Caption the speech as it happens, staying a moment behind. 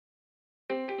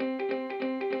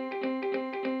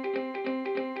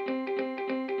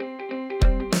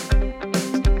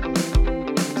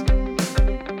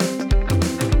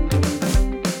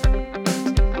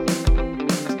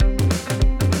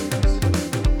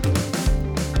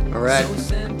All right.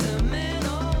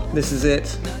 This is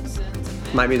it.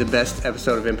 Might be the best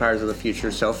episode of Empires of the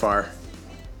Future so far.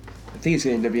 I think it's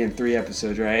going to end up being 3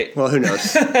 episodes, right? Well, who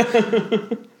knows?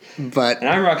 But And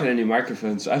I'm rocking a new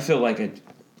microphone, so I feel like an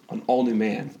all-new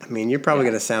man. I mean, you're probably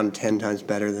going to sound 10 times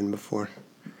better than before.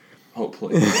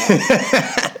 Hopefully.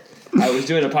 I was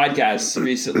doing a podcast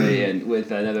recently and with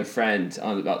another friend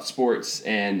about sports,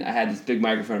 and I had this big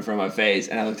microphone in front of my face,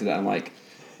 and I looked at that and I'm like,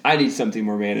 I need something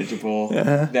more manageable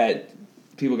that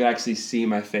people can actually see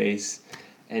my face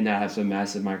and not have some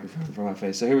massive microphone in front of my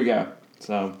face. So here we go.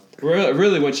 So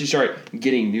really once you start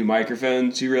getting new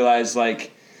microphones, you realize,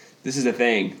 like, this is a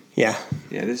thing. Yeah.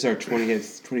 Yeah, this is our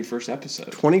 21st episode.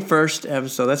 21st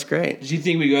episode. That's great. Did you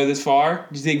think we'd go this far?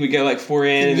 Did you think we'd go like 4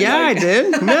 in? And Yeah, like I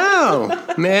did. No,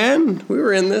 man. We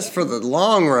were in this for the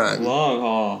long run. long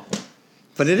haul.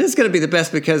 But it is going to be the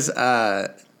best because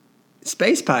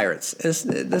space pirates.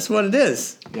 That's what it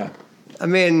is. Yeah. I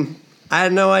mean, I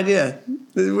had no idea.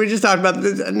 We just talked about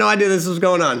this. No idea this was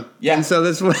going on. Yeah. And so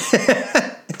this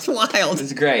it's wild.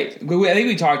 It's great. I think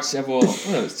we talked several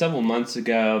months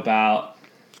ago about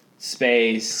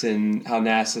space and how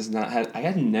NASA's not had. I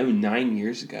hadn't known 9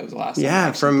 years ago was the last time.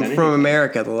 Yeah, from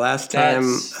America. The last time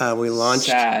we launched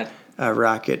sad. a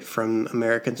rocket from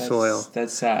American soil.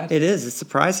 That's sad. It is. It's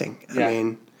surprising. Yeah. I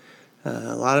mean,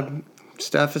 a lot of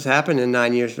stuff has happened in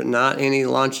 9 years, but not any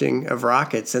launching of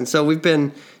rockets. And so we've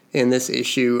been in this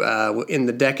issue, in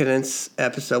the Decadence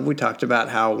episode, we talked about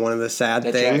how one of the sad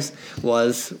things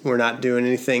was we're not doing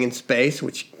anything in space,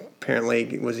 which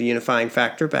apparently was a unifying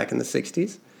factor back in the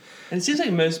 60s. And it seems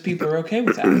like most people are okay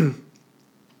with that.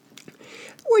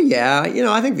 Well, yeah.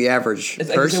 I think the average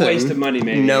person it's a waste of money,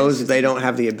 maybe. knows they don't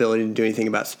have the ability to do anything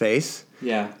about space.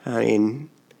 Yeah. I mean,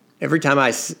 every time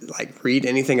I read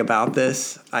anything about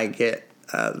this, I get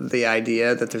the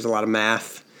idea that there's a lot of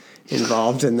math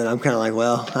involved, and then I'm kind of like,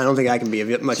 well, I don't think I can be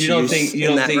of much use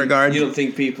in that regard. You don't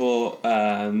think people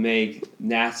make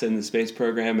NASA and the space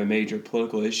program a major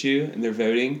political issue and they're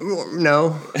voting?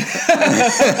 No.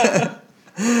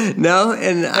 No,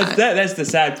 and that's the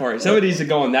sad part. Somebody needs to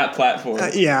go on that platform.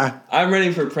 Yeah. I'm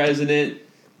running for president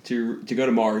to go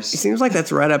to Mars. It seems like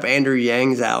that's right up Andrew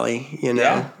Yang's alley,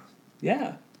 Yeah.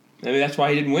 I mean, that's why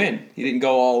he didn't win. He didn't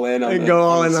go all in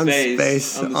on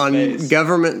space, on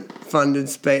government-funded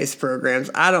space programs.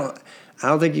 I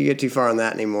don't think you get too far on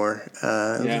that anymore.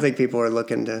 I don't think people are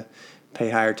looking to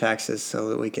pay higher taxes so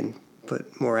that we can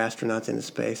put more astronauts into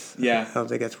space. Yeah, I don't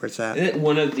think that's where it's at. Isn't it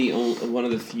one of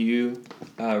the few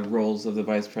roles of the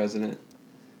vice president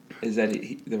is that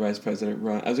the vice president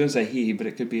run? I was going to say he, but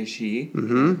it could be a she.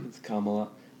 Mm-hmm. It's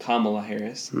Kamala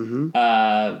Harris. Mm-hmm.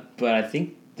 But I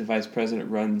think the vice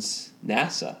president runs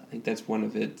NASA. I think that's one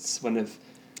of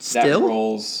that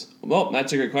roles. Well,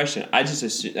 that's a good question. I just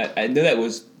assume, I know that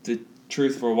was the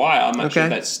truth for a while. I'm not sure if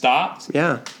that stopped.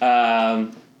 Yeah.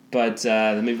 But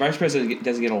vice president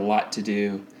doesn't get a lot to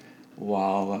do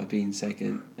while being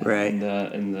second in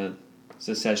the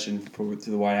succession to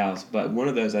the White House. But one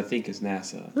of those, I think, is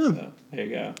NASA. So there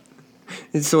you go.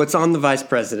 And so it's on the vice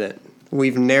president.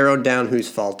 We've narrowed down whose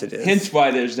fault it is. Hence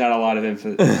why there's not a lot of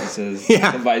emphasis.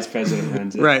 The vice president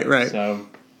runs it. Right. So,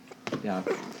 yeah.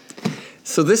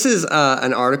 So this is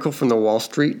an article from the Wall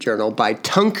Street Journal by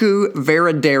Tunku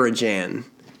Varadarajan.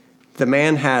 The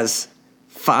man has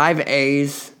 5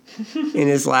 A's in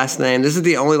his last name. This is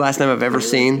the only last name I've ever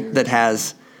seen that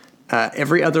has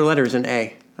every other letter is an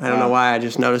A. I don't know why. I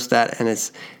just noticed that, and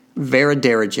it's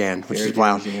Varadarajan, which is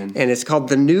wild. And it's called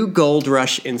The New Gold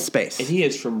Rush in Space. And he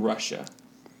is from Russia.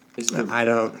 I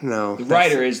don't know. The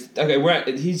writer is...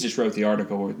 Okay, he just wrote the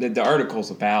article. The article's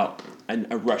about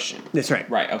a Russian. That's right.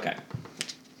 Right, okay.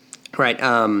 Right.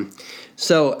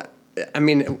 So, I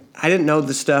mean, I didn't know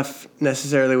the stuff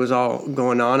necessarily was all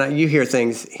going on. You hear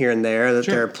things here and there that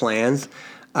there are plans.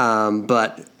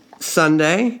 But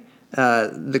Sunday,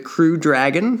 the Crew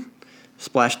Dragon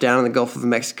splashed down in the Gulf of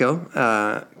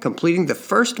Mexico, completing the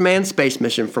first manned space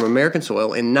mission from American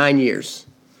soil in 9 years.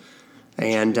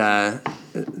 And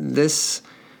this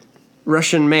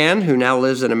Russian man who now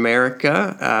lives in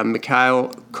America, Mikhail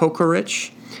Kokorich,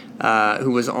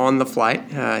 who was on the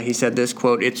flight, he said this,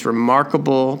 quote, "It's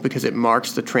remarkable because it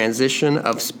marks the transition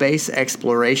of space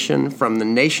exploration from the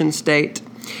nation state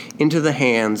into the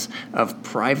hands of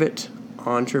private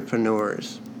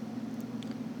entrepreneurs."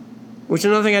 Which is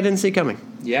another thing I didn't see coming.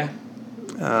 Yeah.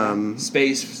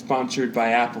 Space sponsored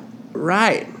by Apple.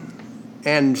 Right.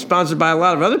 And sponsored by a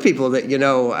lot of other people that,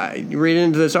 you read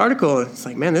into this article, it's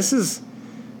like, man, this is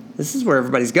where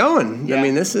everybody's going. Yeah. I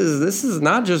mean, this is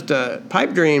not just a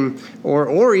pipe dream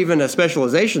or even a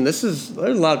specialization. There's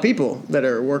a lot of people that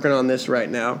are working on this right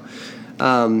now.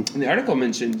 And the article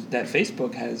mentioned that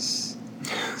Facebook has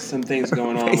some things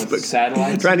going on with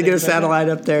satellites. Trying to get a satellite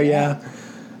up there, yeah.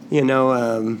 You know,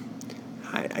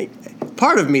 I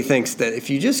part of me thinks that if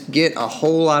you just get a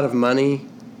whole lot of money,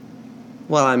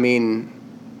 well, I mean,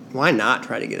 why not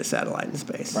try to get a satellite in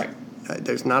space? Right.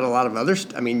 There's not a lot of other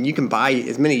I mean, you can buy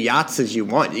as many yachts as you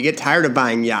want. You get tired of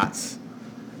buying yachts.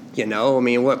 You know, I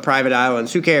mean, what private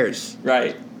islands? Who cares?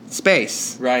 Right.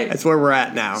 Space. Right. That's where we're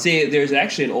at now. See, there's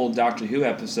actually an old Doctor Who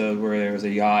episode where there was a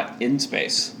yacht in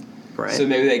space. Right. So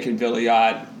maybe they can build a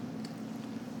yacht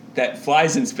that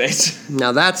flies in space.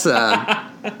 Now that's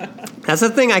a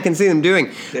thing I can see them doing.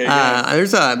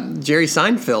 There's a Jerry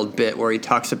Seinfeld bit where he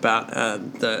talks about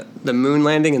the moon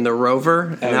landing and the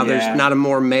rover, and how there's not a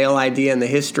more male idea in the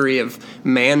history of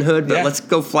manhood, but let's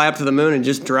go fly up to the moon and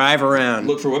just drive around.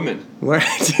 Look for women.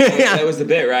 That was the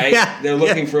bit, right? Yeah. They're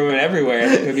looking for women everywhere.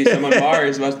 There could be someone on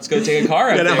Mars. Let's go take a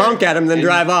car up there. Gonna honk at them, then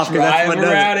drive off. Drive that's what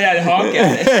around, honk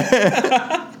at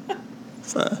it.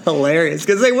 Hilarious,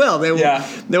 because they will. There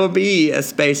will be a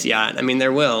space yacht. I mean,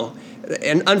 there will,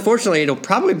 and unfortunately, it'll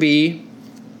probably be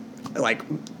like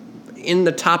in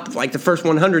the top, like the first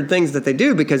 100 things that they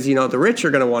do, because the rich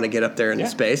are going to want to get up there into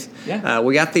space. Yeah.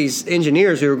 We got these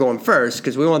engineers who are going first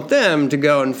because we want them to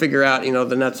go and figure out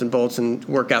the nuts and bolts and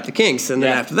work out the kinks, and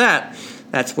then after that,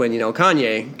 that's when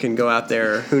Kanye can go out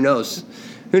there. Who knows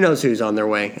who's on their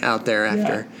way out there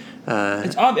after. Yeah.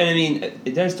 It's and I mean,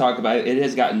 it does talk about it. It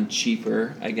has gotten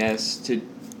cheaper, I guess, to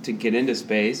get into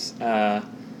space. I'm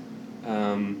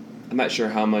not sure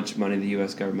how much money the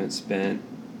U.S. government spent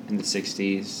in the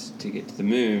 '60s to get to the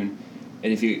moon.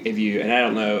 And if you and I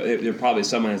don't know, there probably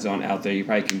someone has on out there. You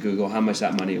probably can Google how much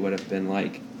that money would have been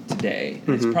like today.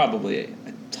 Mm-hmm. It's probably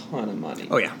a ton of money.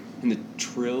 Oh yeah, in the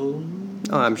trillions.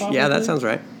 Oh, yeah, that sounds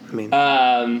right. I mean.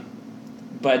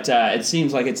 But it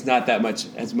seems like it's not that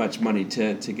as much money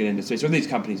to get into space, or these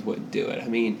companies wouldn't do it. I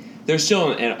mean, they're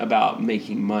still about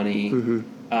making money,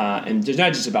 and it's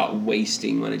not just about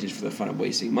wasting money just for the fun of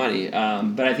wasting money.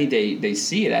 But I think they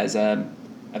see it as a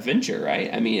venture,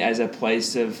 right? I mean, as a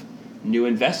place of new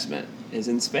investment is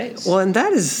in space. Well, and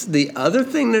that is the other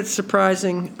thing that's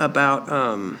surprising about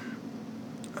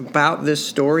this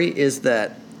story is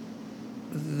that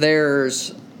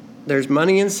there's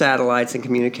money in satellites and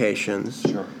communications.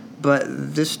 Sure. But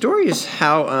this story is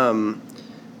how...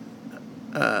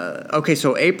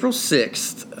 so April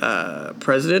 6th,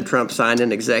 President Trump signed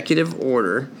an executive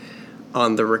order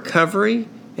on the recovery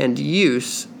and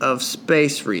use of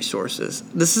space resources.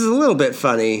 This is a little bit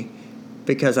funny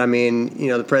because, I mean,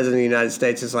 the President of the United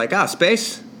States is like,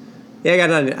 space? Yeah, I got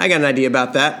an idea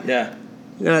about that. Yeah.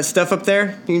 That stuff up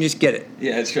there? You can just get it.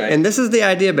 Yeah, that's right. And this is the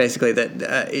idea, basically,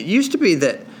 that it used to be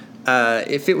that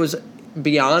if it was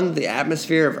beyond the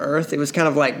atmosphere of Earth, it was kind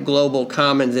of like global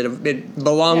commons. It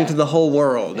belonged to the whole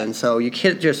world, and so you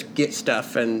can't just get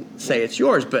stuff and say it's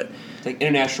yours. But it's like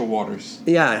international waters.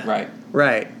 Yeah.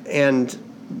 Right. And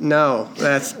no,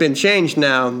 that's been changed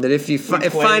now. That if you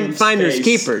finders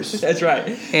keepers. That's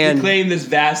right. And you claim this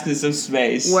vastness of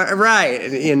space. Right.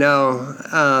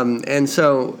 And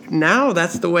so now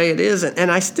that's the way it is. And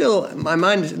I still, my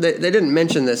mind, they didn't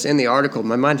mention this in the article.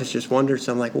 My mind has just wandered.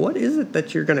 So I'm like, what is it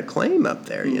that you're going to claim up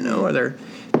there? Are there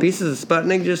pieces of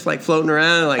Sputnik just like floating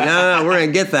around? Like, no, we're going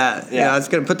to get that. Yeah. It's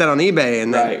going to put that on eBay.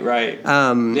 And right.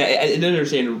 I didn't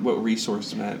understand what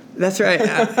resource meant. That's right.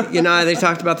 They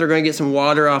talked about they're going to get some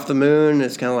water off the moon.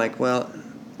 It's kind of like, well,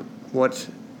 what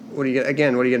are you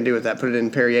going to do with that? Put it in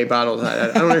Perrier bottles?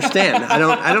 I don't understand. I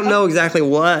don't know exactly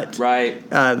what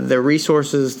the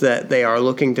resources that they are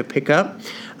looking to pick up.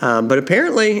 But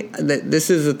apparently,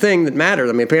 this is a thing that matters.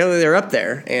 I mean, apparently they're up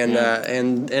there,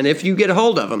 and if you get a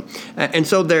hold of them, and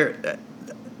so they're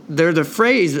the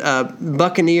phrase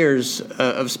 "buccaneers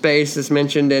of space" is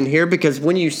mentioned in here because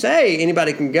when you say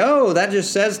anybody can go, that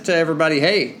just says to everybody,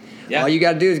 hey, all you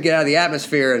got to do is get out of the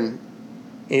atmosphere and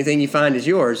anything you find is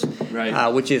yours,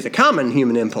 which is a common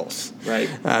human impulse. Right.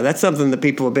 That's something that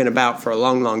people have been about for a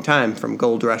long, long time, from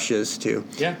gold rushes to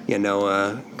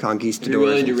conquistadors. If you're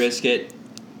willing to risk it,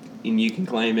 and you can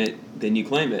claim it, then you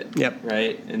claim it. Yep.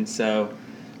 Right? And so,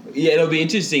 it'll be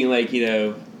interesting,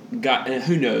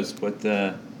 who knows what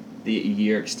the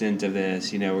year extent of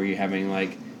this, where you're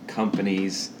having,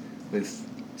 companies with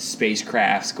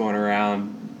spacecrafts going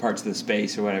around parts of the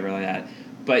space or whatever like that.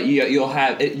 But you'll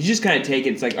have, you just kind of take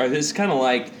it, it's like, this is kind of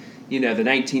like, the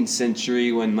 19th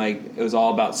century when, it was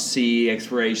all about sea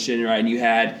exploration, right? And you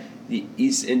had the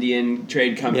East Indian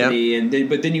Trade Company,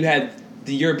 but then you had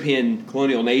the European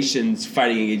colonial nations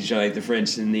fighting against each other, like the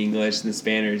French and the English and the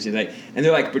Spaniards, and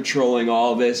they're patrolling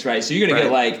all of this, right? So you're gonna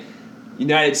get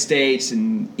United States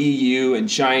and EU and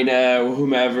China or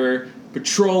whomever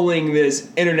patrolling this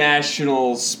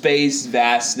international space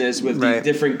vastness with these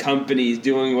different companies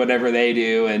doing whatever they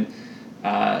do, and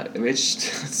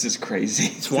it's just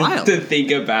crazy. It's wild to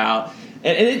think about,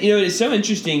 and it's so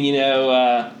interesting.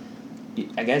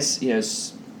 I guess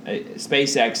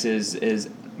SpaceX is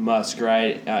Musk,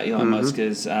 right? Elon Musk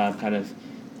is kind of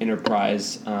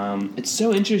enterprise. It's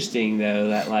so interesting though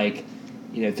that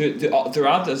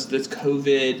throughout this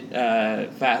COVID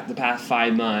the past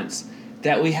 5 months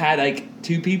that we had like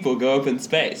 2 people go up in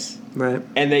space, right?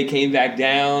 And they came back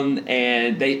down,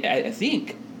 and I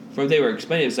think from what they were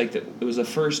explaining, it was the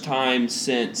first time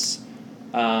since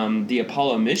the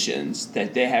Apollo missions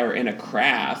that they were in a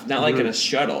craft, not like in a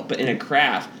shuttle, but in a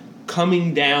craft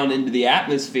coming down into the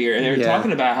atmosphere, and they were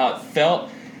talking about how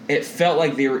it felt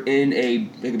like they were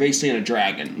basically in a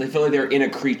dragon. They felt like they were in a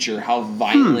creature. How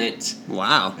violent!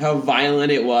 Wow! How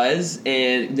violent it was,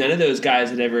 and none of those guys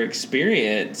had ever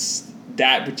experienced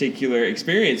that particular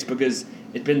experience because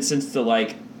it'd been since the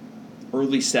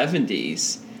early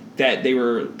 70s that they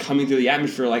were coming through the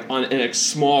atmosphere in a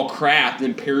small craft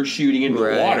and parachuting into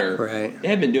the water. Right. They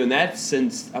had been doing that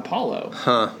since Apollo.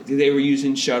 Huh. They were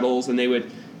using shuttles, and they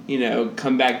would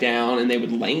come back down and they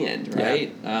would land,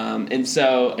 right? Yeah. And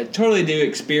so a totally new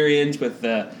experience with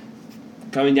the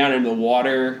coming down into the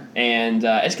water, and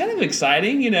it's kind of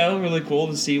exciting, really cool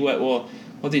to see what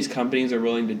these companies are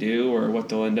willing to do or what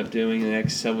they'll end up doing in the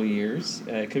next several years.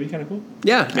 It could be kind of cool.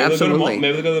 Yeah, maybe absolutely.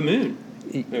 Maybe they'll go to the moon.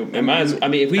 If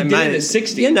we did it in the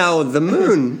 60s. The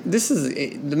moon.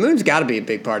 The moon's got to be a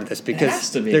big part of this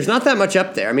because there's not that much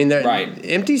up there. I mean,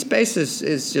 empty space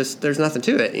is just there's nothing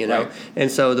to it, Right.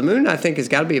 And so the moon, I think, has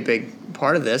got to be a big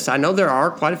part of this. I know there are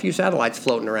quite a few satellites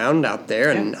floating around out there,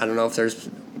 and I don't know if there's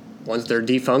ones that are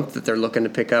defunct that they're looking to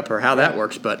pick up or how that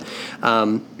works, but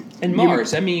and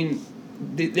Mars.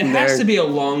 There has to be a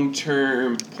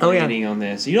long-term planning on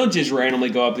this. You don't just randomly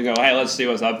go up and go, hey, let's see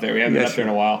what's up there. We haven't been up there in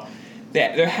a while.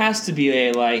 There has to be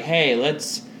hey,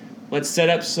 let's set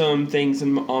up some things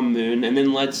on Moon, and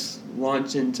then let's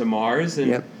launch into Mars.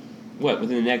 And within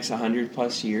the next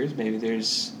 100+ years, maybe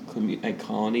there's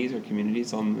colonies or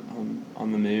communities on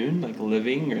the Moon,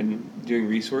 living and doing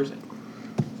resources.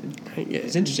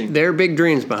 It's interesting. There are big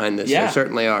dreams behind this. Yeah. There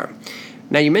certainly are.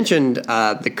 Now, you mentioned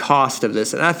the cost of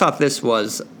this, and I thought this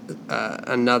was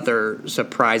another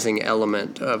surprising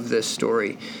element of this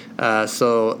story.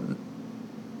 So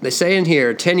they say in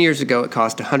here, 10 years ago, it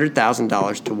cost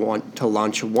 $100,000 to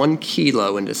launch 1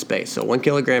 kilo into space. So 1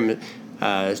 kilogram is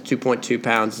 2.2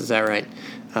 pounds. Is that right?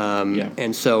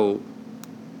 And so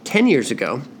 10 years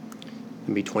ago,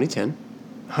 it'd be 2010,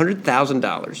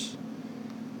 $100,000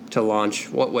 to launch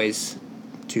what weighs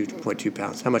 2.2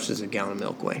 pounds. How much does a gallon of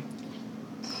milk weigh?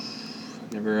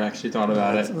 Never actually thought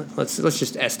about it. Let's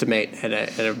just estimate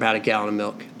at about a gallon of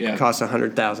milk. Yeah. It costs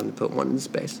 $100,000 to put one into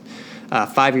space.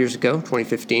 5 years ago,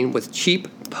 2015, with cheap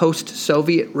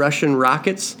post-Soviet Russian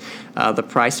rockets, the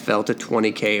price fell to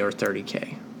 $20K or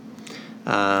 $30K.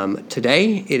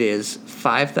 Today, it is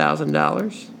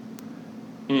 $5,000.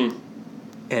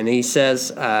 And he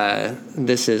says,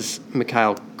 this is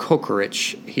Mikhail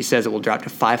Kokorich, he says it will drop to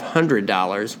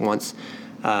 $500 once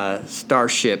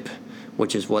Starship,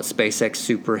 which is what SpaceX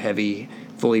Super Heavy,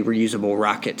 fully reusable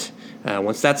rocket.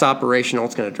 Once that's operational,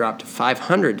 it's going to drop to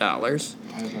 $500.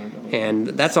 And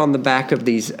that's on the back of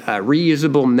these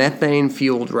reusable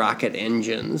methane-fueled rocket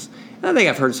engines. And I think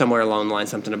I've heard somewhere along the line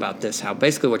something about this, how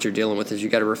basically what you're dealing with is you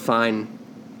got to refine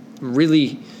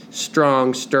really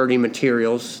strong, sturdy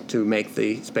materials to make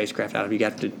the spacecraft out of. You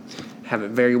got to have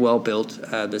it very well built.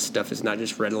 This stuff is not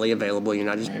just readily available. You're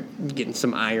not just getting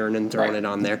some iron and throwing it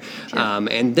on there. Sure.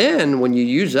 And then when you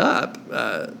use up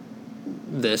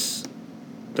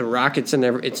the rockets and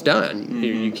it's done. Mm-hmm.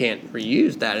 You can't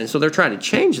reuse that. And so they're trying to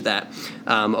change that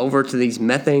over to these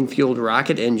methane-fueled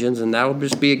rocket engines, and that will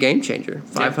just be a game changer.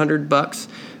 $500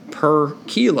 per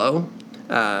kilo,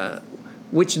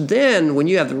 which then, when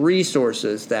you have the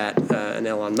resources that an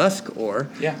Elon Musk or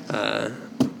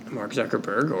Mark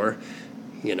Zuckerberg or,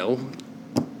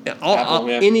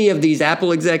 any of these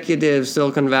Apple executives,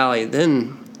 Silicon Valley,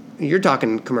 then you're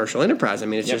talking commercial enterprise. I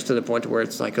mean, it's just to the point where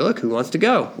it's like, look, who wants to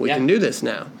go? We can do this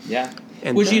now. Yeah.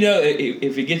 And which,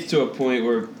 if it gets to a point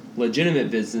where legitimate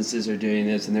businesses are doing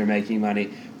this and they're making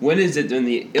money, when is it when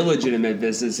the illegitimate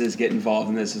businesses get involved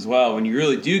in this as well? When you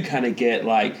really do kind of get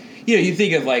you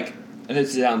think of and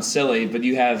this sounds silly, but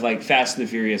you have Fast and the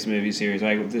Furious movie series.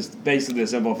 Basically the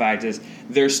simple fact is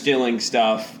they're stealing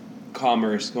stuff,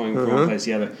 commerce going from one place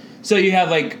to the other. So you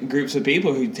have groups of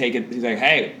people who take it, who's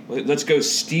hey, let's go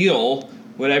steal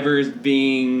whatever is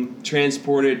being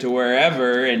transported to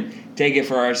wherever, and take it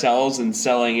for ourselves and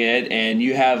selling it, and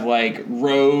you have like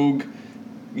rogue,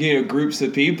 groups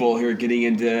of people who are getting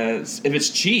into, if it's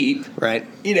cheap, right?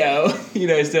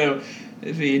 So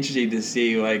it'd be interesting to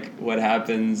see like what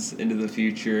happens into the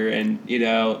future, and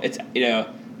it's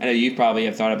I know you probably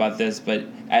have thought about this, but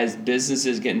as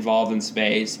businesses get involved in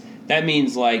space, that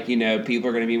means like people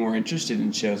are going to be more interested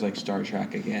in shows like Star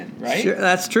Trek again, right? Sure,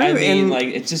 that's true. I mean, like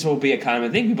it just will be a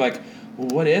common thing. People are like, well,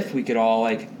 what if we could all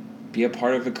like be a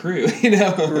part of a crew,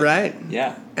 Right.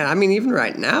 Yeah. And I mean, even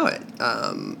right now,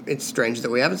 it's strange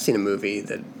that we haven't seen a movie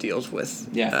that deals with.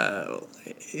 Yeah.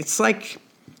 It's like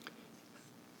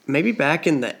maybe back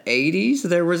in the 80s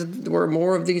there were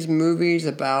more of these movies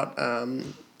about.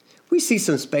 We see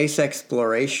some space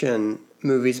exploration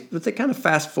movies, but they kind of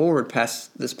fast forward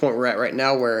past this point we're at right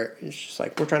now, where it's just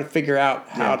like we're trying to figure out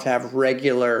how to have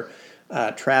regular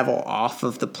travel off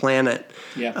of the planet.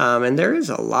 Yeah. And there is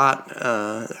a lot.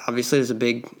 Obviously, there's a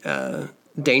big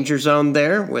danger zone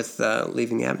there with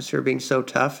leaving the atmosphere being so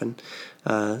tough, and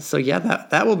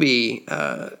that will be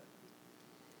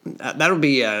that'll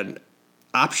be an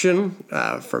option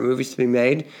for movies to be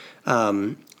made.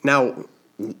 Now,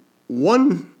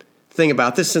 one thing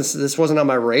about this, since this wasn't on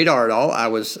my radar at all, I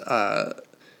was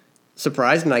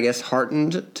surprised and I guess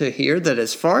heartened to hear that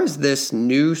as far as this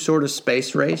new sort of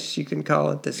space race, you can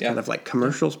call it, this kind of like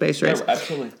commercial space race. Yeah,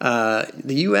 absolutely.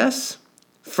 The U.S.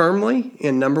 firmly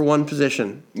in number one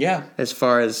position. Yeah. As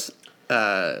far as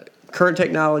current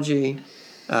technology,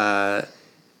 the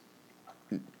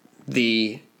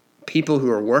people who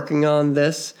are working on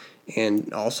this,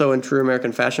 and also in true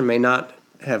American fashion, may not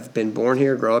have been born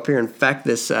here, grow up here. In fact,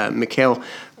 this Mikhail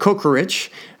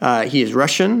Kokorich, he is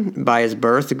Russian by his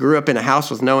birth, grew up in a house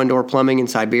with no indoor plumbing in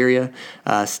Siberia,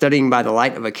 studying by the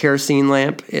light of a kerosene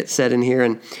lamp, it said in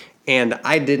here. And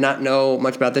I did not know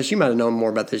much about this. You might have known more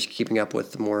about this, keeping up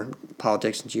with more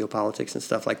politics and geopolitics and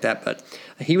stuff like that. But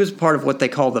he was part of what they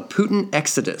call the Putin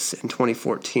Exodus in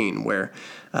 2014, where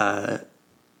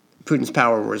Putin's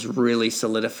power was really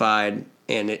solidified.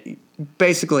 And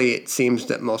it seems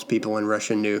that most people in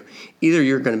Russia knew either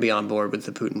you're going to be on board with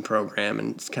the Putin program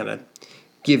and kind of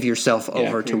give yourself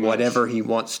over to whatever he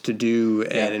wants to do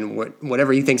and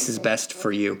whatever he thinks is best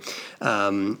for you,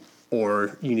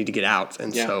 or you need to get out.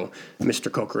 And so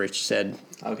Mr. Kokorich said,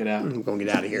 I'll get out. I'm going to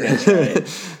get out of here. That's right.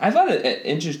 I thought it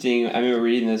interesting. I remember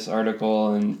reading this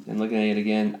article and looking at it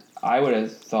again. I would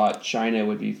have thought China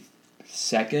would be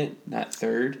second, not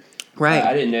third. Right.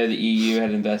 I didn't know the EU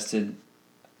had invested.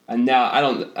 And now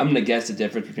I'm going to guess the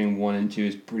difference between 1 and 2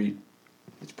 is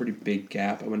it's a pretty big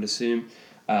gap, I would assume.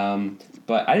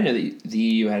 But I didn't know that the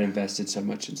EU had invested so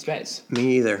much in space.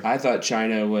 Me either. I thought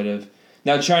China would have.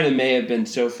 Now, China may have been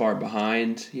so far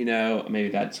behind, maybe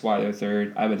that's why they're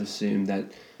third. I would assume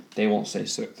that they won't stay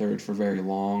third for very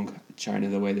long. China,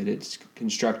 the way that it's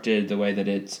constructed, the way that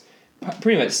it's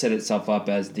pretty much set itself up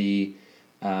as the.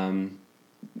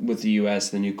 With the U.S.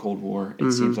 the new Cold War,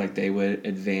 it seems like they would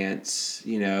advance,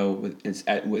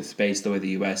 with space the way the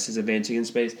U.S. is advancing in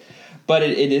space. But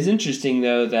it is interesting,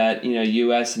 though, that,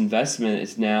 U.S. investment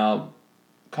is now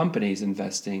companies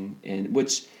investing in,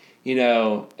 which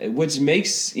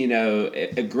makes,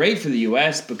 it great for the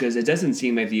U.S. because it doesn't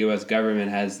seem like the U.S.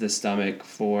 government has the stomach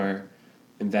for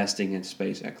investing in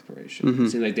space exploration.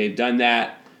 It seems like they've done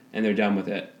that and they're done with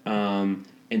it.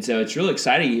 And so it's really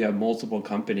exciting. You have multiple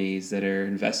companies that are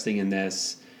investing in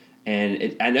this.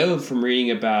 And I know from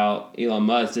reading about Elon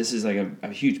Musk, this is like a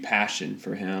huge passion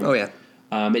for him. Oh, yeah.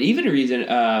 And even a reason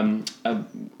of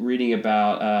reading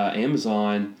about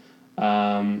Amazon,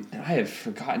 and I have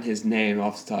forgotten his name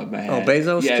off the top of my head. Oh,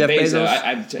 Bezos? Yeah, Jeff Bezos?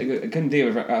 I couldn't think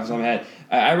of it off the top of my head.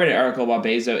 I read an article about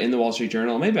Bezos in the Wall Street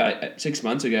Journal maybe about 6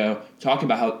 months ago talking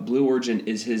about how Blue Origin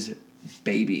is his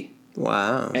baby.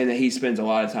 Wow. And that he spends a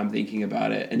lot of time thinking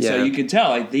about it. And so you can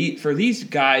tell, like, for these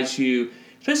guys who,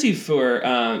 especially for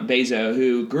Bezos,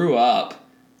 who grew up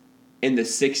in the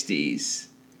 60s,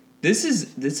 this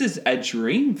is a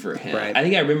dream for him. Right. I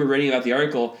think I remember reading about the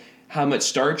article how much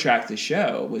Star Trek, the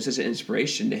show, was such an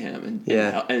inspiration to him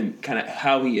and kind of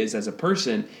how he is as a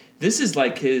person. This is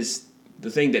like the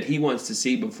thing that he wants to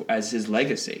see as his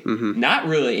legacy. Not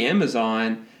really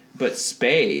Amazon, but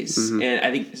space. And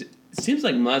I think it seems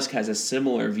like Musk has a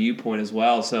similar viewpoint as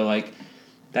well, so like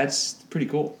that's pretty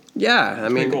cool. Yeah, I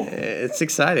mean, cool. It's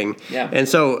exciting. Yeah, and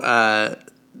so and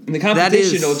the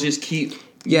competition will just keep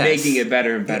making it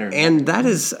better and better. And that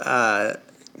is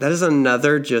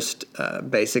another just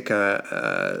basic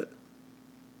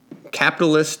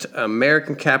capitalist,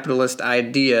 American capitalist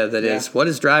idea that is what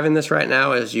is driving this right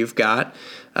now is you've got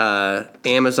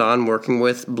Amazon working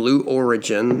with Blue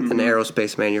Origin, an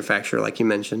aerospace manufacturer, like you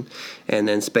mentioned, and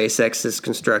then SpaceX is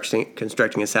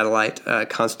constructing a satellite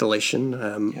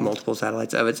constellation, multiple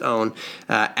satellites of its own.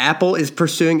 Apple is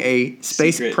pursuing a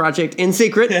space project in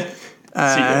secret.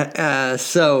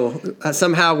 So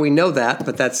somehow we know that,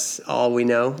 but that's all we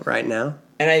know right now.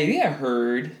 And I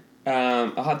heard,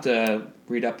 I'll have to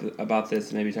read up about this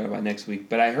and maybe talk about it next week,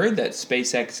 but I heard that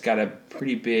SpaceX got a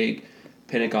pretty big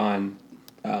Pentagon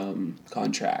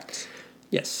contract.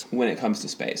 Yes. When it comes to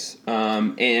space.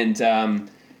 That's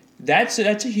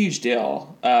a huge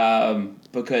deal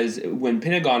because when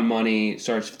Pentagon money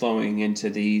starts flowing into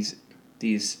these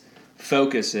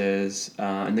focuses,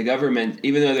 and the government,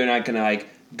 even though they're not going to like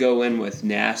go in with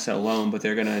NASA alone, but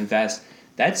they're going to invest.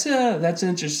 That's an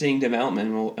interesting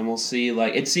development, and we'll see.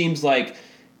 Like it seems like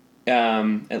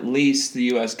at least the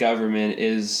U.S. government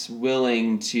is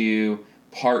willing to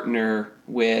partner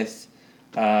with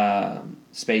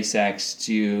SpaceX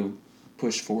to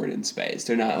push forward in space.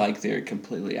 They're not like they're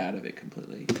completely out of it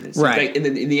completely. Right. Like, and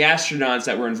the astronauts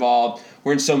that were involved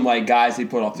weren't some like guys they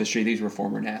put off the street. These were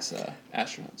former NASA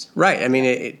astronauts. Right. I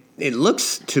mean, it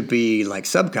looks to be like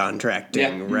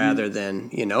subcontracting rather than,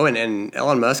 and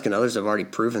Elon Musk and others have already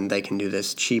proven they can do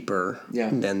this cheaper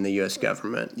than the U.S.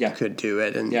 government could do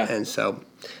it. And so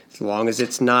as long as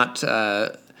it's not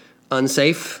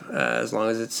unsafe, as long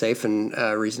as it's safe and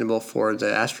reasonable for the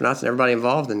astronauts and everybody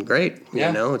involved, then great.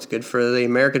 It's good for the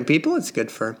American people. It's good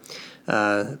for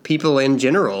people in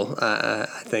general. I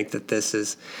think that this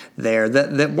is there.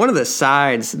 That one of the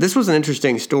sides. This was an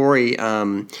interesting story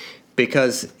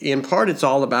because in part it's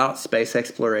all about space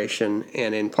exploration,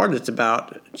 and in part it's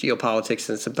about geopolitics,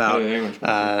 and it's about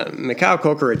Mikhail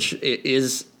Kokorich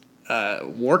is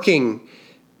working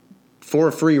for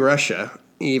a free Russia.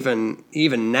 Even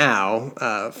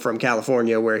now, from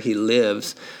California where he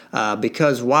lives,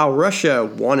 because while Russia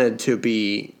wanted to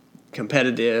be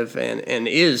competitive and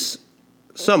is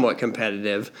somewhat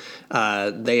competitive,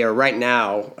 they are right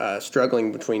now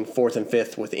struggling between fourth and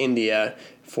fifth with India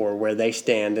for where they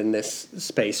stand in this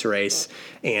space race.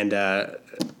 And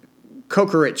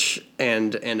Kokorich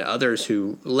and others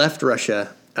who left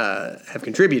Russia have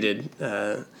contributed.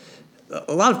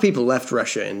 A lot of people left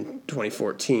Russia in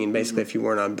 2014, basically, if you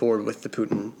weren't on board with the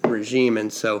Putin regime.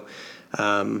 And so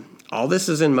all this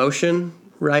is in motion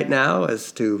right now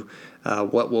as to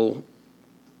what will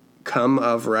come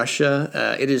of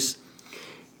Russia. It is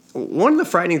one of the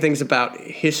frightening things about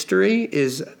history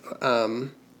is so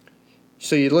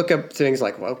you look up things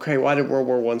like, well, okay, why did World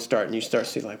War I start? And you start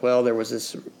to see like, well, there was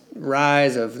this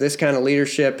rise of this kind of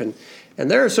leadership, and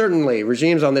there are certainly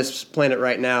regimes on this planet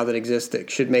right now that exist that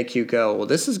should make you go, well,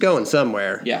 this is going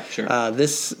somewhere. Yeah, sure.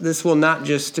 This will not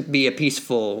just be a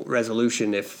peaceful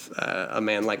resolution if a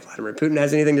man like Vladimir Putin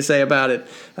has anything to say about it.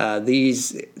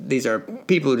 These are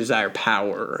people who desire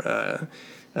power.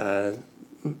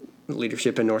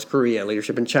 Leadership in North Korea,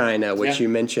 leadership in China, which you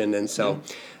mentioned. And so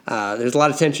there's a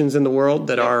lot of tensions in the world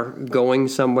that are going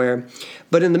somewhere.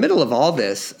 But in the middle of all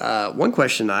this, one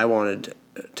question I wanted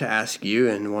to ask you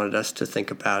and wanted us to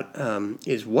think about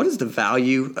is what is the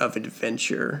value of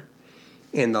adventure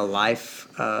in the life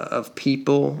of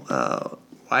people?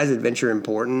 Why is adventure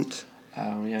important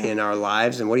in our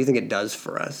lives, and what do you think it does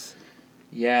for us?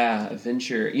 Yeah,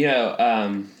 adventure.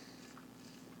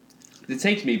 It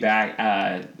takes me back.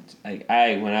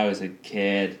 When I was a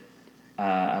kid,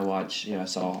 I watched. I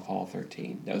saw Apollo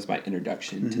 13. That was my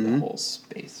introduction to the whole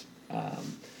space.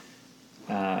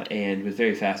 And was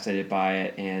very fascinated by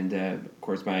it. And of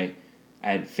course, I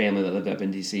had family that lived up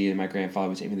in D.C., and my grandfather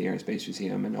would take me to the Air and Space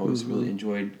Museum, and I always really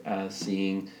enjoyed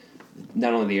seeing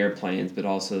not only the airplanes but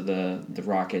also the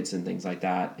rockets and things like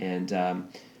that. And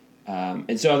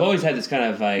so I've always had this kind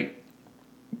of like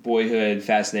boyhood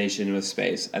fascination with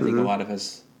space. I think a lot of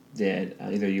us did.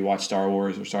 Either you watch Star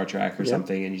Wars or Star Trek or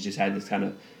something, and you just had this kind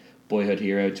of boyhood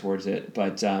hero towards it.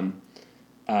 But so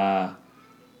I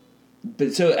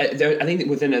think that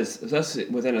within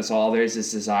us all, there's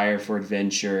this desire for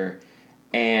adventure,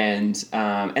 and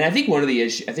I think one of the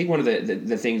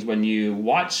the things when you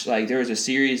watch, like, there was a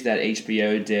series that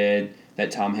HBO did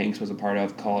that Tom Hanks was a part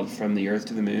of called From the Earth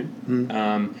to the Moon,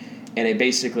 and it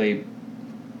basically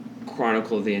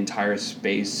chronicled the entire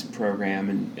space program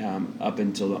and up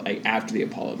until after the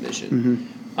Apollo mission,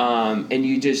 and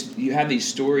you have these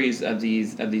stories of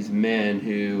these men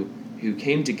who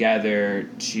came together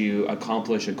to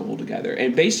accomplish a goal together.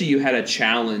 And basically you had a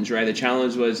challenge, right? The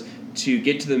challenge was to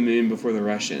get to the moon before the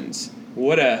Russians.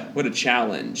 What a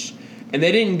challenge. And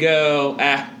they didn't go,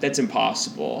 that's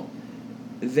impossible.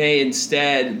 they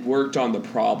instead worked on the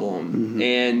problem,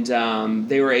 and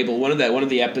they were able. One of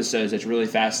the episodes that's really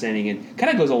fascinating and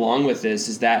kind of goes along with this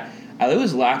is that it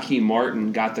was Lockheed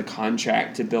Martin got the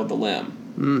contract to build the LEM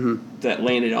that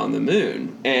landed on the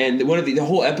moon, and the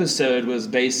whole episode was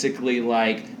basically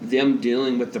like them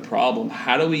dealing with the problem.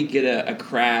 How do we get a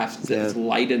craft that's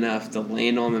light enough to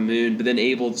land on the moon, but then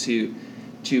able to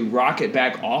rocket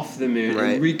back off the moon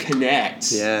and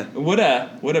reconnect? Yeah, what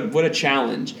a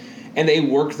challenge! And they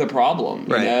worked the problem.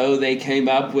 You know, they came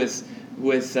up with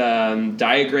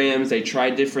diagrams. They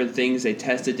tried different things. They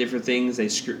tested different things. They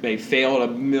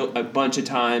failed a bunch of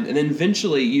times, and then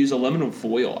eventually used aluminum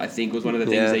foil. I think was one of the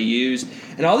things they used,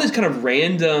 and all these kind of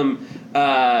random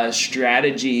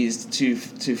strategies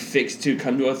to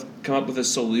come up with a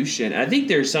solution. And I think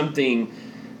there's something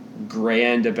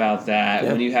grand about that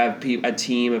when you have a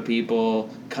team of people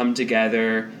come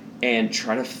together and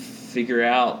try to figure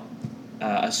out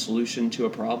a solution to a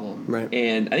problem. Right.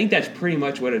 And I think that's pretty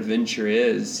much what adventure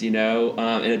is, and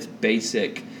it's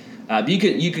basic.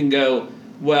 You can go,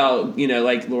 well,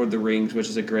 like Lord of the Rings, which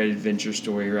is a great adventure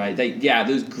story, right?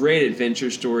 Those great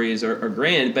adventure stories are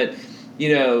grand, but,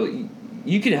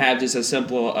 you can have just a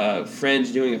simple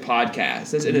friends doing a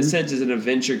podcast. That's, in a sense, is an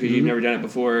adventure because you've never done it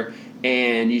before,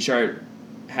 and you start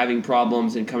having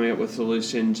problems and coming up with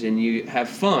solutions, and you have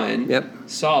fun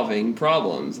solving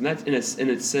problems, and that in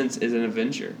a sense is an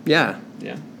adventure. Yeah.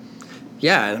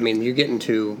 I mean, you're getting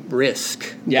to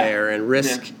risk there, and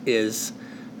risk is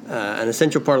an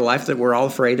essential part of life that we're all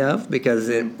afraid of because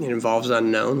it involves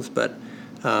unknowns. But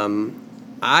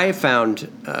I found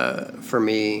for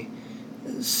me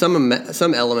some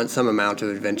amount of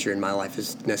adventure in my life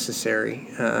is necessary.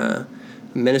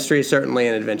 Ministry is certainly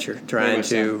an adventure, trying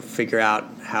to figure out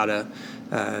how to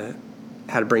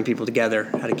bring people together,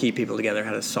 how to keep people together,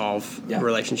 how to solve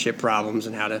relationship problems,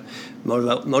 and how to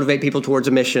motivate people towards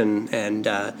a mission.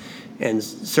 And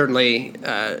certainly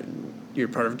you're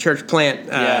part of a church plant,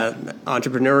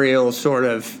 entrepreneurial sort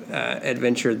of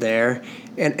adventure there.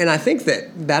 And I think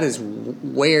that is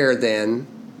where then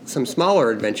some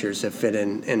smaller adventures have fit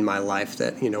in my life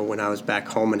that, when I was back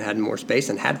home and had more space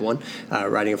and had one,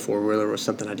 riding a four-wheeler was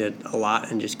something I did a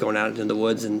lot, and just going out into the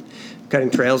woods and cutting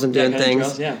trails and doing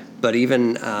things. Trails, But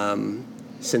even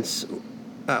since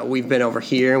we've been over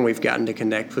here and we've gotten to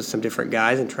connect with some different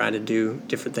guys and trying to do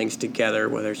different things together,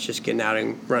 whether it's just getting out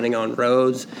and running on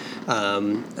roads.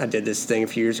 I did this thing a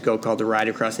few years ago called the Ride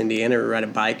Across Indiana. We ride a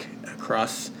bike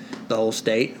across the whole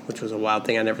state, which was a wild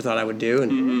thing I never thought I would do,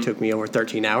 and it took me over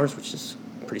 13 hours, which is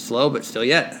pretty slow, but still we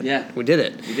did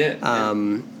it. You did.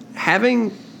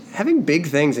 Having big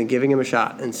things and giving them a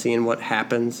shot and seeing what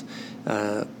happens,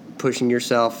 pushing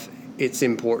yourself, it's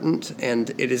important,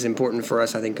 and it is important for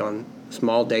us, I think, on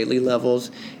small daily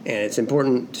levels, and it's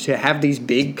important to have these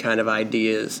big kind of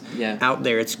ideas out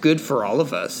there. It's good for all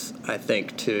of us, I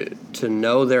think, to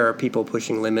know there are people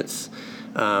pushing limits,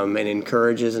 and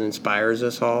encourages and inspires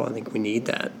us all. I think we need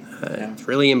that. It's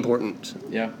really important.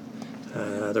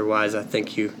 Otherwise, I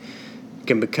think you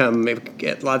can become a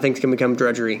lot of things can become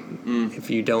drudgery if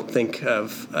you don't think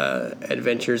of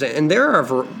adventures. And there are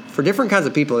for different kinds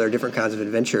of people, there are different kinds of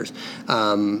adventures.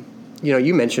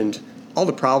 You mentioned all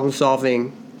the problem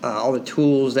solving, all the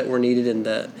tools that were needed, and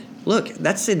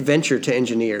that's adventure to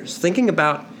engineers. Thinking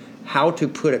about how to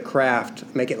put a craft,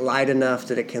 make it light enough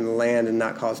that it can land and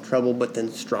not cause trouble, but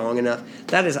then strong enough.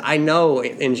 I know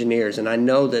engineers, and I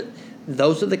know that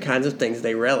those are the kinds of things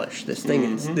they relish. This thing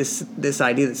is this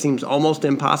idea that seems almost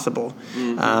impossible,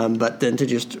 but then to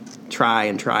just try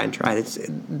and try and try.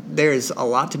 There is a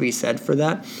lot to be said for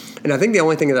that. And I think the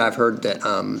only thing that I've heard that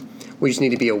we just need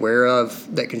to be aware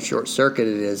of that can short circuit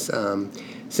it is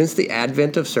since the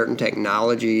advent of certain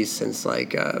technologies, since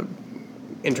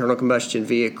internal combustion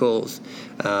vehicles,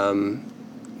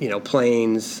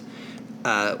 planes,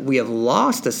 we have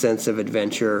lost a sense of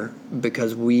adventure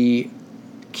because we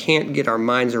can't get our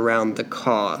minds around the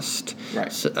cost.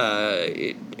 Right. So,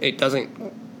 it doesn't,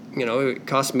 it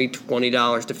costs me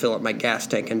 $20 to fill up my gas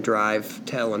tank and drive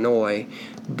to Illinois,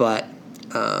 but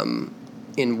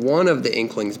in one of the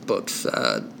Inklings books,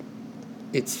 I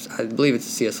believe it's a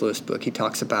C.S. Lewis book, he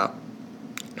talks about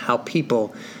how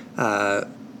people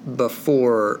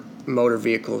before motor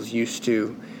vehicles used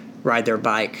to ride their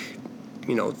bike,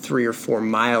 3 or 4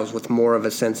 miles with more of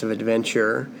a sense of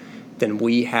adventure than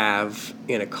we have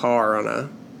in a car on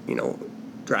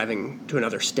driving to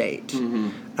another state.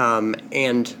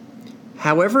 And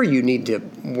however you need to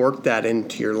work that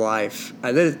into your life,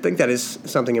 I think that is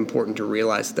something important to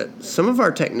realize, that some of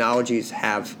our technologies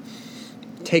have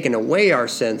taken away our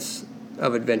sense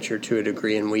of adventure to a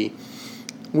degree, and we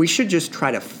we should just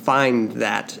try to find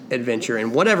that adventure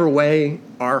in whatever way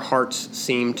our hearts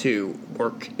seem to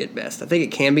work it best. I think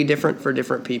it can be different for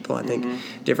different people. I think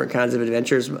different kinds of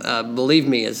adventures. Believe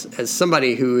me, as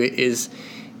somebody who is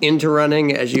into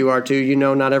running, as you are too, you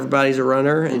know not everybody's a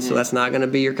runner, and so that's not going to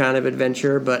be your kind of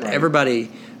adventure. But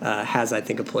everybody has, I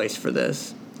think, a place for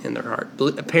this in their heart.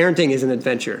 Parenting is an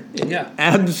adventure. Yeah.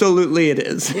 Absolutely it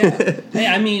is. Yeah. Hey,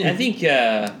 I mean, I think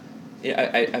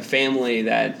a family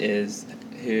that is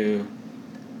who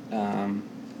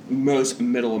most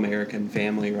middle American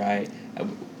family, right?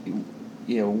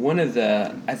 One of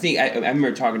the I think I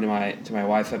remember talking to my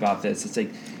wife about this. It's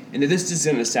like, and this is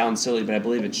going to sound silly, but I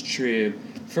believe it's true.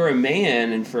 For a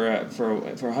man and for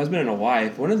a husband and a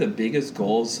wife, one of the biggest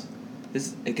goals,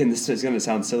 this is going to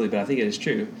sound silly, but I think it is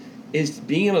true, is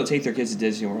being able to take their kids to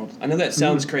Disney World. I know that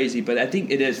sounds crazy, but I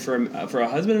think it is for a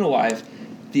husband and a wife,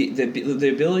 the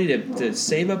ability to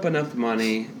save up enough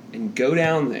money and go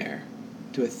down there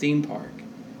to a theme park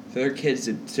for their kids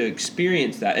to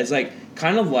experience that. It's like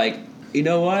kind of like, you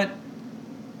know what?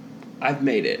 I've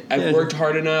made it. I've worked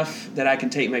hard enough that I can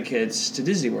take my kids to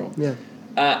Disney World. Yeah.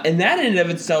 And that in and of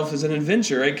itself is an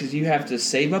adventure, right? Because you have to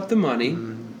save up the money,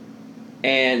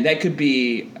 and that could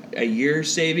be a year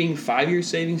saving, 5 year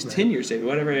savings, 10 year saving,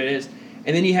 whatever it is.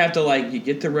 And then you have to, you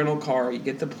get the rental car, you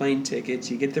get the plane tickets,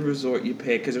 you get the resort you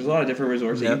pick, because there's a lot of different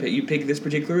resorts that you pick. You pick this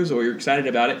particular resort, you're excited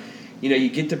about it. You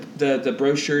get the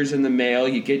brochures in the mail,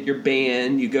 you get your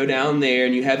band, you go down there,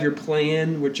 and you have your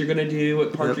plan, what you're going to do,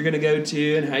 what park you're going to go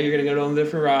to, and how you're going to go on the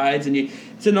different rides. And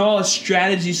it's all a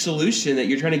strategy solution that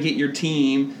you're trying to get your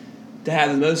team to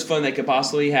have the most fun they could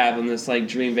possibly have on this,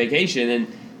 dream vacation. And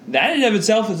that in and of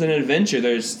itself is an adventure.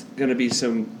 There's going to be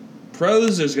some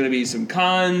pros, there's going to be some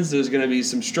cons, there's going to be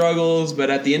some struggles, but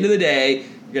at the end of the day,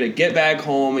 you're going to get back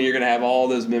home and you're going to have all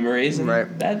those memories. And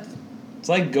it's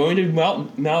like going to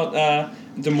Mount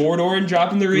Mordor and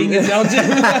dropping the ring in Mount Doom.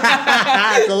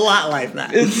 It's a lot like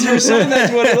that. It's for some,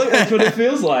 that's what it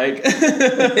feels like.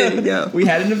 There you go. We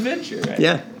had an adventure, right?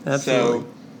 Yeah, absolutely.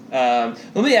 So,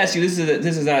 let me ask you. This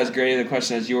is not as great of a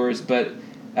question as yours, but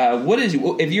what is,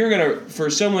 if you're gonna, for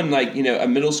someone like a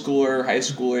middle schooler, high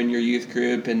schooler in your youth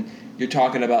group, and you're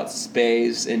talking about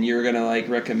space, and you're gonna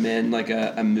recommend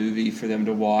a movie for them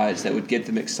to watch that would get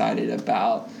them excited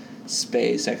about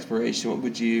space exploration, what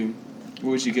would you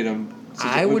get them?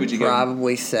 I would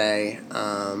probably say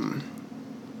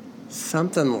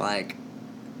something like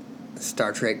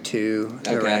Star Trek II,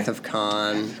 The Wrath of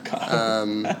Khan.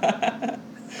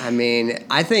 I mean,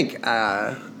 I think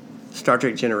Star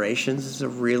Trek Generations is a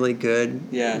really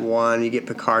good one. You get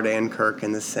Picard and Kirk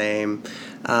in the same.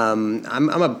 I'm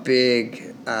a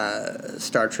big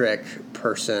Star Trek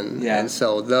person, and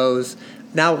so those.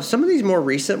 Now, some of these more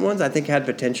recent ones I think had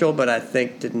potential, but I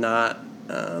think did not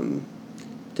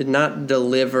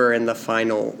deliver in the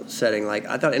final setting.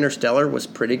 I thought Interstellar was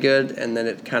pretty good, and then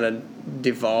it kind of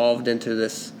devolved into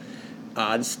this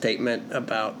odd statement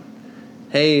about,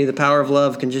 hey, the power of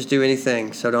love can just do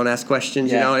anything, so don't ask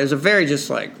questions. It was a very just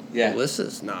well, this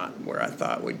is not where I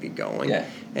thought we'd be going. Yeah.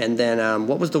 And then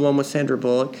what was the one with Sandra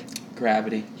Bullock?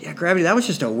 Gravity. Yeah, Gravity. That was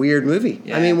just a weird movie.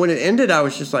 Yeah. I mean, when it ended, I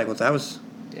was just like, well, that was...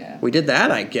 Yeah. We did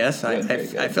that, I guess.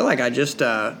 I feel like I just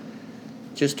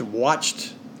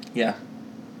watched... Yeah.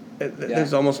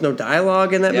 There's almost no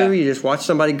dialogue in that movie. You just watch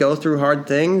somebody go through hard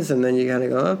things, and then you kind of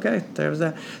go, okay, there's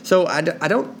that. So I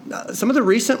don't... some of the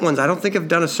recent ones I don't think have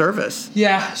done a service.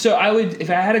 Yeah, so I would... If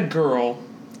I had a girl,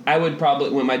 I would probably,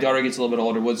 when my daughter gets a little bit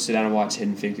older, would sit down and watch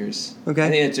Hidden Figures. Okay. I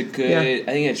think it's a good... Yeah.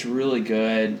 I think it's really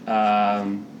good.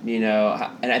 And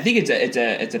I think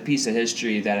it's a piece of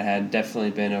history that had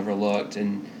definitely been overlooked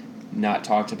and not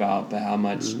talked about, but how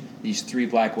much these three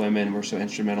black women were so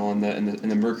instrumental in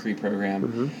the Mercury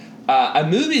program. A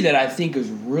movie that I think is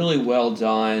really well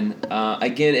done.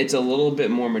 Again, it's a little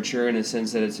bit more mature in the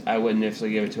sense that I wouldn't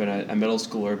necessarily give it to a middle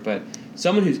schooler, but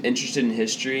someone who's interested in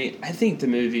history. I think the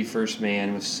movie First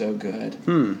Man was so good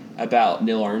about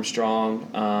Neil Armstrong,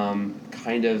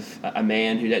 kind of a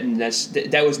man who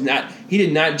he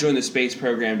did not join the space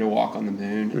program to walk on the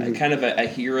moon. Kind of a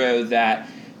hero that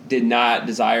did not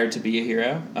desire to be a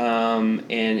hero,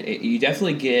 you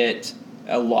definitely get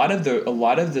a lot of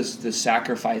the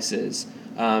sacrifices.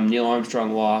 Neil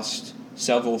Armstrong lost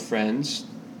several friends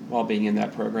while being in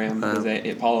that program because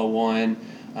Apollo 1.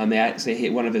 They actually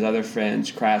hit one of his other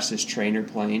friends, crashed his trainer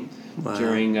plane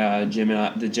during the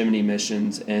Gemini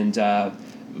missions, and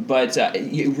but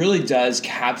it really does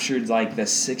capture the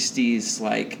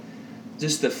 60s,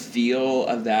 just the feel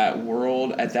of that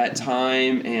world at that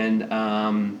time, and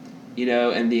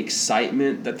and the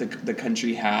excitement that the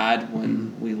country had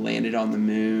when we landed on the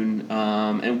moon,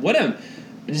 and what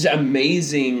just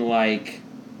amazing, like,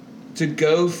 to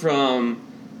go from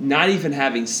not even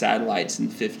having satellites in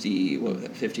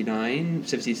 59,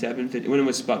 57, 50, when it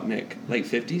was Sputnik, late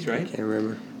 50s, right? I can't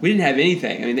remember. We didn't have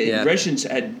anything. I mean, the Yeah. Russians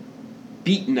had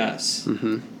beaten us,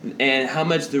 and how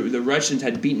much the Russians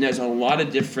had beaten us on a lot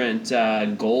of different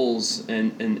goals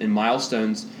and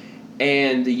milestones.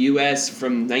 And the U.S.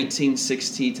 from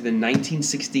 1960 to the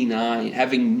 1969,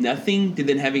 having nothing to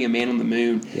then having a man on the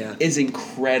moon is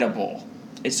incredible.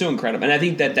 It's so incredible. And I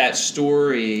think that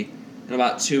story, in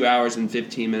about 2 hours and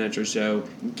 15 minutes or so,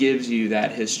 gives you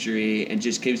that history and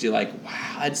just gives you like,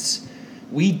 wow,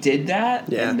 we did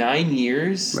that in 9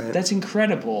 years. Right. That's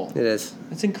incredible. It is.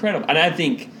 That's incredible. And I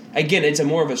think, again, it's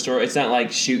more of a story. It's not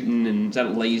like shooting and it's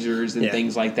not lasers and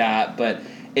things like that, but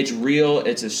it's real,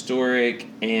 it's historic,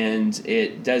 and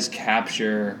it does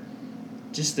capture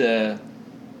just the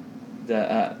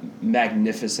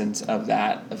magnificence of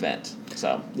that event.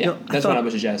 So, that's what I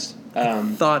would suggest.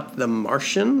 Thought The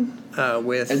Martian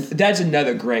with... And that's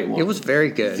another great one. It was very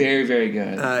good. Very, very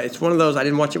good. It's one of those, I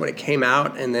didn't watch it when it came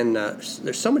out, and then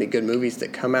there's so many good movies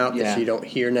that come out that you don't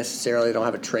hear necessarily, they don't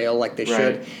have a trail like they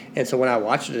should. And so when I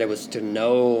watched it, it was to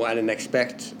know, I didn't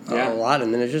expect a lot,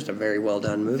 and then it's just a very well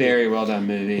done movie. Very well done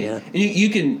movie. Yeah. And you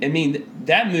can, I mean,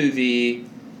 that movie,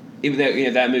 even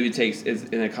though that movie is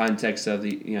in the context of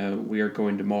we are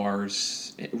going to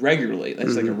Mars regularly.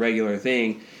 That's like a regular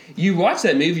thing. You watch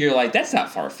that movie, you're like, that's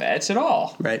not far fetched at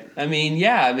all. Right. I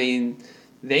mean,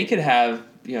 they could have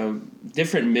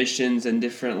different missions and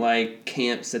different like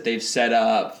camps that they've set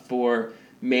up for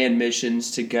manned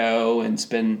missions to go and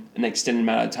spend an extended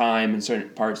amount of time in certain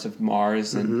parts of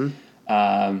Mars, and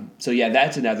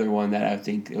that's another one that I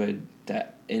think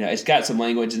it's got some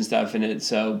language and stuff in it.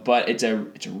 So, but it's a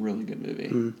really good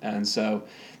movie, and so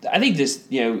I think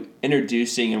just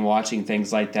introducing and watching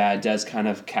things like that does kind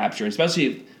of capture,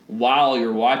 especially while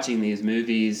you're watching these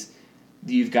movies,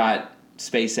 you've got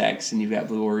SpaceX and you've got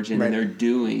Blue Origin, and they're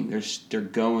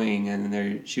going and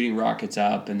they're shooting rockets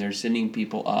up and they're sending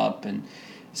people up, and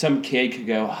some kid could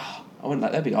go, oh,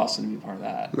 that'd be awesome to be part of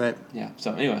that. Right. Yeah.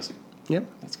 So, anyways. Yep.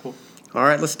 That's cool. All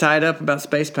right, let's tie it up about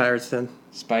space pirates then.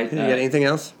 You got anything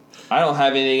else? I don't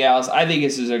have anything else. I think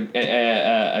this is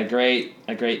a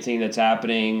great thing that's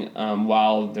happening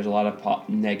while there's a lot of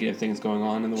negative things going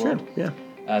on in the world. Yeah.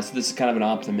 So this is kind of an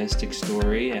optimistic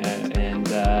story, and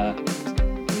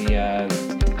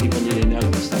people need to know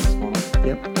this stuff is going on.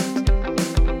 Yep.